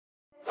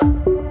All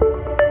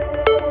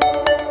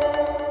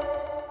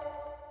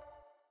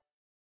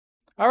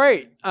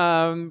right.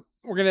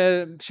 We're going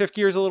to shift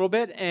gears a little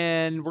bit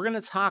and we're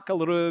going to talk a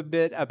little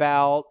bit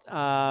about,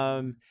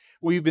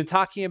 we've been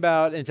talking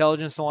about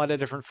intelligence in a lot of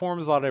different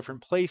forms, a lot of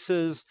different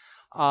places.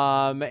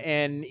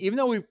 And even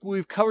though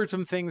we've covered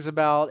some things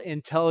about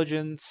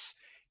intelligence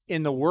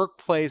in the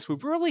workplace, we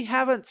really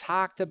haven't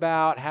talked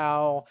about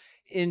how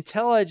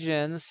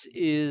intelligence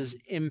is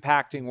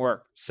impacting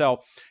work. So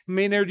I'm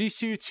going to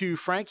introduce you to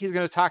Frank. He's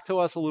going to talk to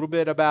us a little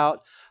bit about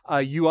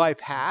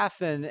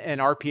UiPath and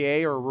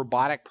RPA, or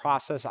robotic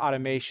process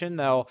automation,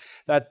 though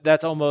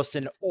that's almost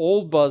an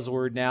old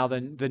buzzword now.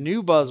 The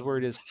new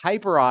buzzword is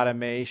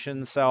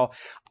hyperautomation. So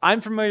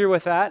I'm familiar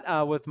with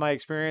that with my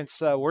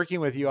experience working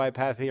with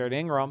UiPath here at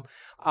Ingram,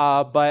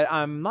 but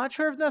I'm not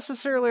sure if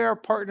necessarily our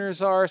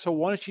partners are. So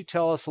why don't you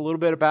tell us a little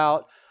bit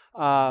about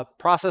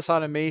process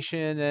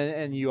automation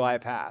and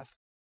UiPath?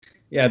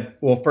 Yeah,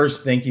 well,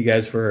 first, thank you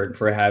guys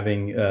for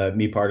having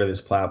me part of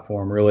this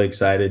platform. Really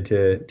excited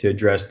to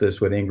address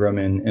this with Ingram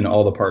and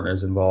all the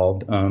partners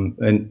involved.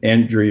 And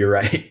Andrew, you're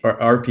right.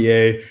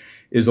 RPA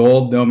is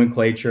old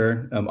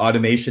nomenclature.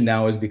 Automation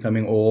now is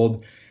becoming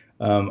old.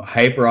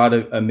 Hyper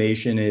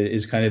automation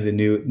is kind of the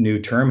new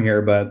term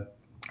here. But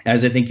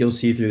as I think you'll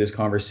see through this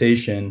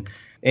conversation,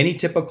 any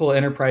typical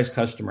enterprise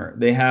customer,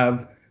 they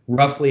have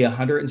roughly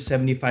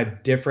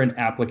 175 different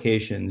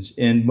applications.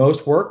 And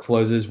most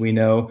workflows, as we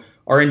know,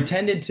 are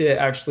intended to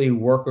actually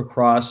work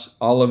across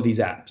all of these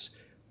apps.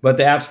 But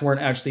the apps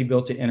weren't actually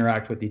built to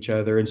interact with each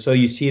other. And so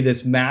you see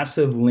this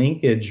massive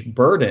linkage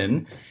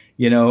burden,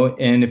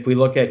 and if we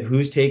look at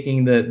who's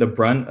taking the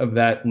brunt of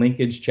that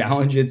linkage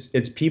challenge,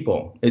 it's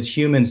people, it's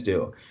humans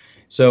do.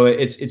 So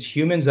it's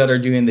humans that are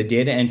doing the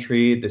data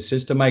entry, the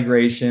system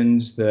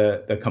migrations,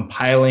 the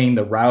compiling,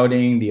 the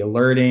routing, the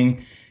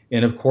alerting.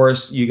 And of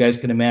course, you guys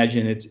can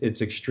imagine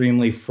it's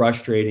extremely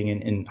frustrating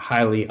and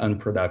highly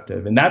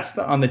unproductive. And that's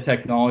on the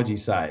technology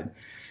side.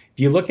 If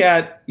you look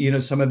at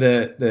some of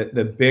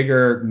the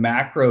bigger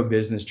macro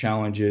business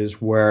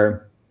challenges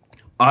where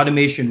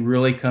automation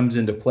really comes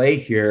into play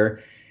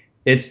here,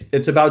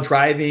 it's about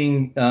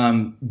driving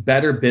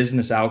better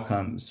business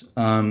outcomes.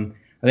 I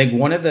think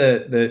one of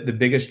the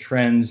biggest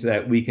trends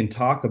that we can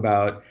talk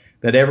about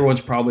that everyone's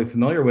probably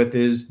familiar with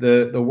is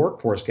the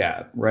workforce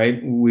gap,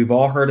 right? We've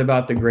all heard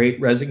about the Great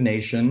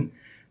Resignation.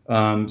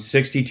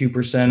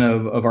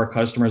 62% of our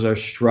customers are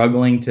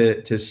struggling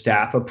to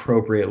staff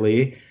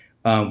appropriately.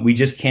 We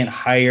just can't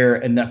hire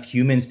enough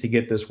humans to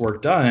get this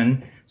work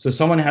done. So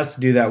someone has to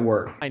do that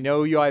work. I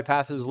know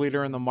UiPath is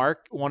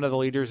one of the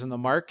leaders in the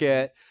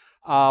market.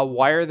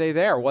 Why are they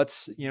there?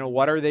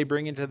 What are they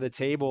bringing to the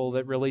table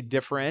that really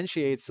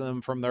differentiates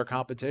them from their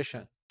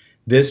competition?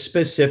 This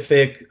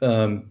specific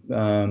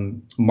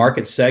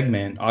market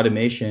segment,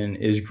 automation,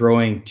 is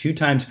growing 2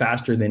 times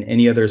faster than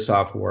any other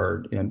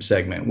software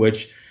segment,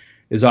 which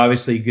is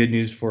obviously good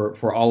news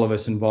for all of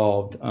us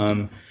involved.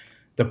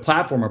 The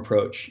platform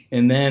approach,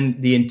 and then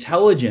the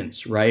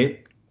intelligence,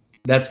 right,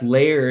 that's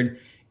layered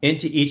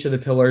into each of the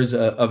pillars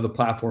of the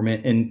platform.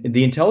 And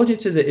the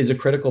intelligence is a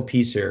critical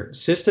piece here.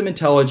 System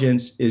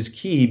intelligence is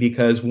key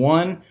because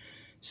one,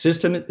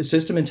 system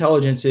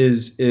intelligence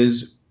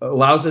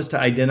allows us to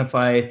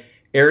identify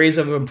areas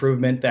of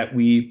improvement that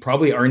we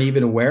probably aren't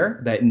even aware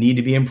that need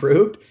to be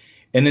improved.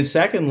 And then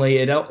secondly,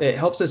 it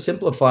helps us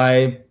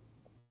simplify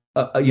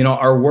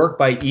our work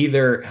by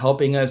either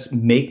helping us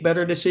make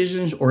better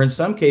decisions or in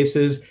some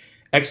cases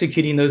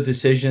executing those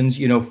decisions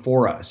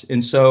for us.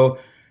 And so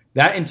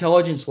that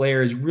intelligence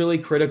layer is really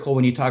critical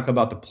when you talk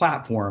about the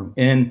platform.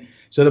 And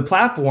so the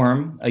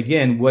platform,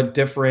 again, what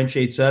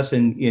differentiates us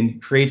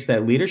and creates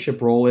that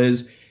leadership role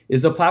is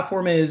the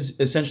platform is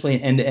essentially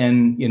an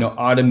end-to-end,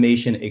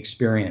 automation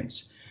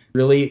experience.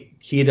 Really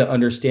key to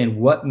understand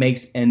what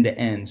makes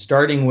end-to-end,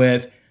 starting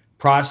with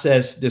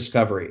process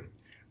discovery,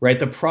 right?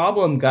 The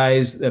problem,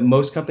 guys, that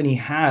most companies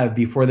have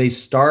before they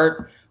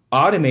start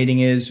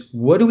automating is,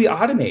 what do we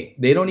automate?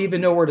 They don't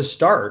even know where to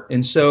start.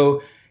 And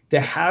so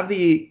to have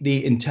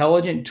the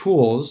intelligent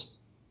tools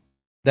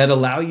that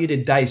allow you to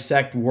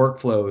dissect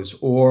workflows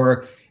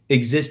or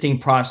existing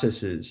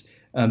processes,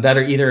 that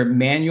are either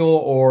manual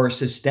or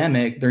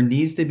systemic, there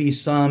needs to be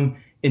some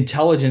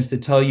intelligence to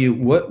tell you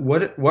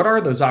what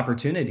are those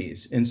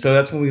opportunities. And so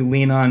that's when we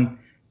lean on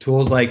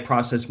tools like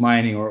process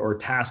mining or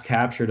task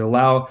capture to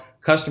allow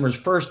customers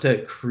first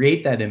to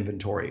create that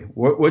inventory.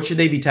 What should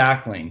they be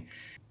tackling?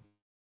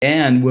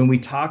 And when we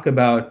talk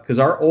about, because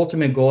our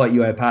ultimate goal at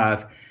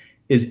UiPath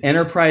is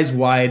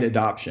enterprise-wide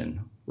adoption,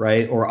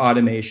 right, or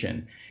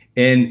automation.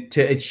 And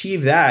to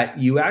achieve that,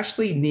 you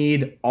actually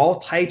need all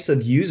types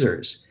of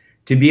users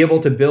to be able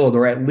to build,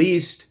 or at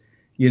least,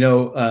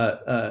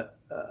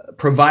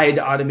 provide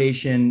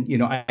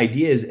automation,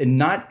 ideas. And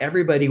not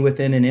everybody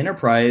within an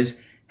enterprise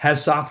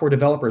has software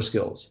developer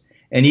skills.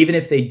 And even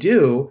if they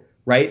do,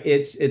 right,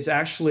 it's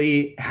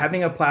actually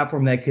having a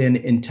platform that can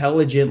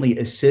intelligently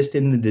assist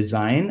in the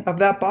design of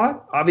that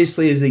bot,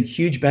 obviously is a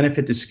huge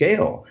benefit to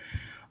scale,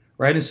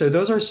 right? And so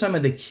those are some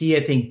of the key,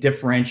 I think,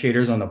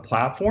 differentiators on the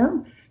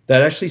platform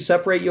that actually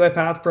separate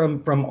UiPath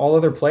from all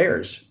other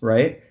players,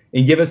 right?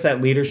 And give us that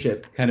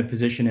leadership kind of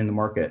position in the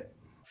market.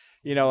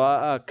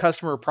 A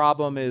customer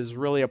problem is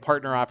really a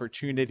partner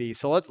opportunity.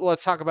 So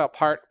let's talk about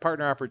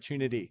partner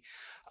opportunity.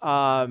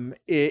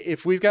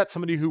 If we've got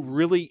somebody who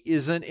really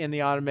isn't in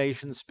the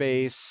automation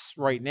space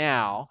right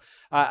now,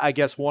 I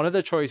guess one of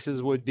the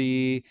choices would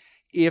be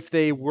if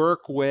they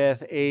work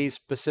with a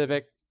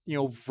specific,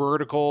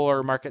 vertical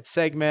or market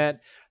segment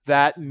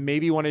that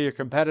maybe one of your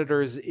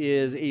competitors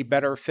is a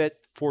better fit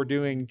for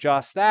doing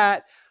just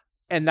that,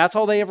 and that's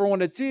all they ever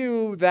want to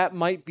do, that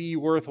might be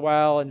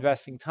worthwhile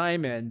investing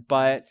time in.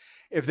 But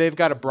if they've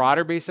got a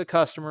broader base of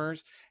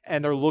customers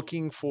and they're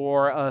looking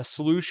for a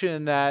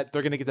solution that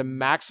they're going to get the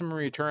maximum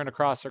return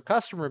across their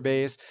customer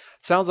base,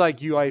 sounds like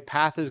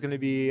UiPath is going to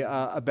be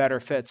a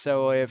better fit.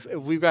 So if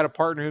we've got a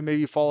partner who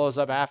maybe follows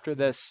up after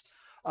this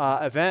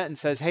event and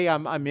says, hey,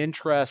 I'm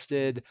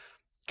interested,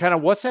 kind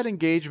of what's that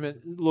engagement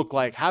look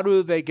like? How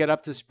do they get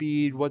up to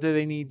speed? What do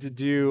they need to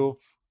do?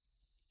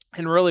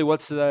 And really,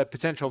 what's the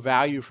potential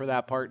value for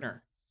that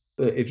partner?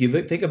 If you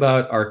think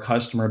about our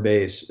customer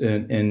base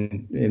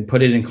and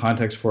put it in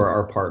context for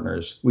our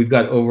partners, we've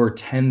got over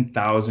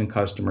 10,000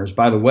 customers.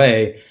 By the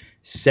way,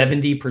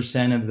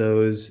 70% of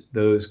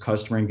those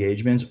customer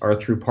engagements are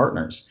through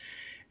partners.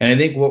 And I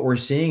think what we're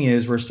seeing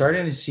is we're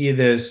starting to see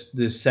this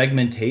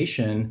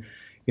segmentation,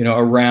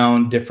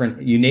 around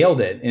different, you nailed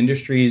it,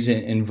 industries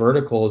and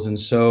verticals. And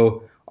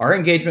so our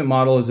engagement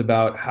model is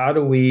about how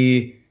do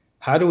we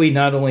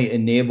not only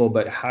enable,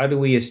 but how do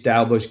we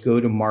establish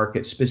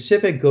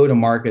specific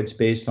go-to-markets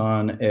based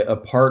on a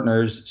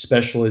partner's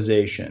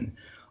specialization,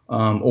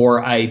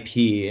 or IP,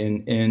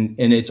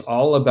 and it's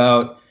all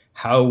about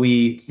how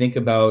we think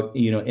about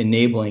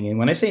enabling. And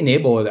when I say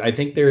enable, I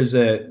think there's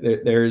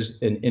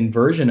an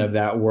inversion of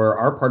that where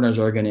our partners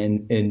are going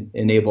to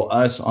enable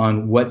us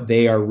on what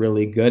they are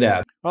really good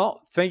at.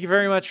 Well, thank you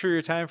very much for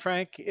your time,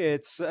 Frank.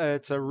 It's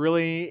a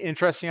really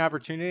interesting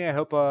opportunity. I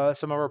hope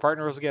some of our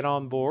partners will get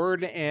on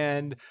board,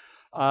 and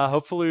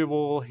hopefully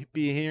we'll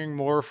be hearing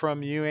more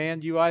from you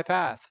and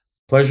UiPath.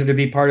 Pleasure to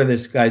be part of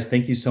this, guys.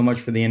 Thank you so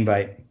much for the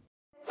invite.